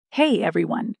Hey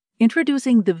everyone!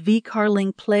 Introducing the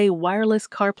VCARLINKPLAY Wireless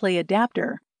Carplay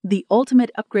adapter, the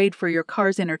ultimate upgrade for your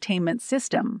car's entertainment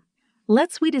system.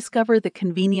 Let's discover the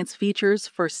convenience features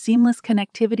for seamless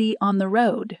connectivity on the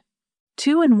road.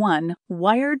 2-in-1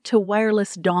 Wired to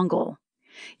Wireless Dongle.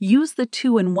 Use the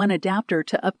 2-in-1 adapter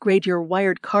to upgrade your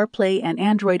wired CarPlay and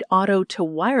Android Auto to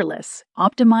wireless.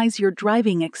 Optimize your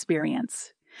driving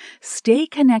experience. Stay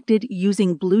connected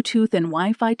using Bluetooth and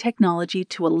Wi-Fi technology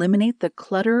to eliminate the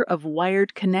clutter of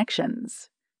wired connections.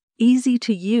 Easy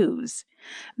to use.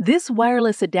 This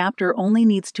wireless adapter only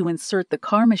needs to insert the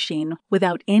car machine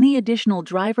without any additional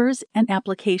drivers and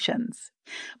applications.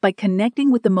 By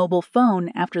connecting with the mobile phone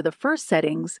after the first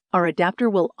settings, our adapter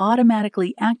will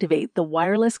automatically activate the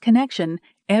wireless connection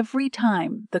every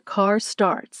time the car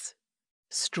starts.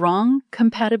 Strong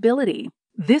compatibility.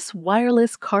 This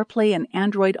Wireless CarPlay and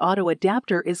Android Auto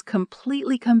adapter is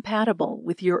completely compatible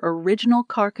with your original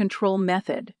car control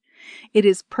method. It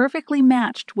is perfectly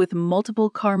matched with multiple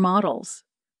car models.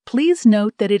 Please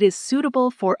note that it is suitable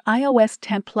for iOS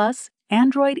 10 Plus,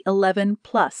 Android 11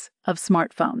 Plus of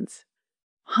smartphones.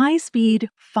 High-speed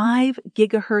 5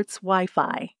 GHz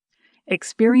Wi-Fi.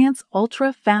 Experience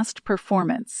ultra-fast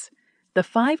performance. The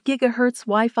 5 GHz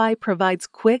Wi-Fi provides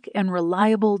quick and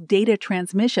reliable data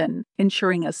transmission,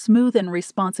 ensuring a smooth and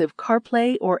responsive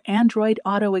CarPlay or Android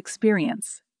Auto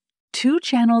experience. 2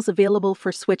 channels available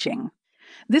for switching.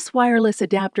 This wireless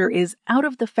adapter is out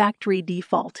of the factory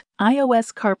default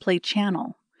iOS CarPlay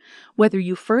channel. Whether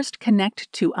you first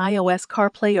connect to iOS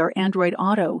CarPlay or Android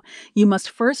Auto, you must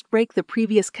first break the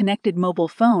previous connected mobile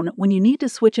phone when you need to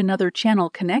switch another channel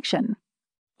connection.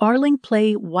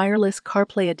 VCARLINKPLAY Wireless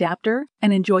CarPlay adapter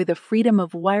and enjoy the freedom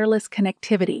of wireless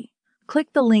connectivity.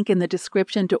 Click the link in the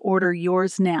description to order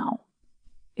yours now.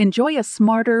 Enjoy a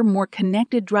smarter, more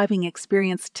connected driving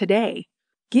experience today.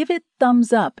 Give it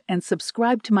thumbs up and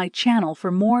subscribe to my channel for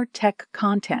more tech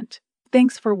content.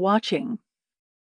 Thanks for watching.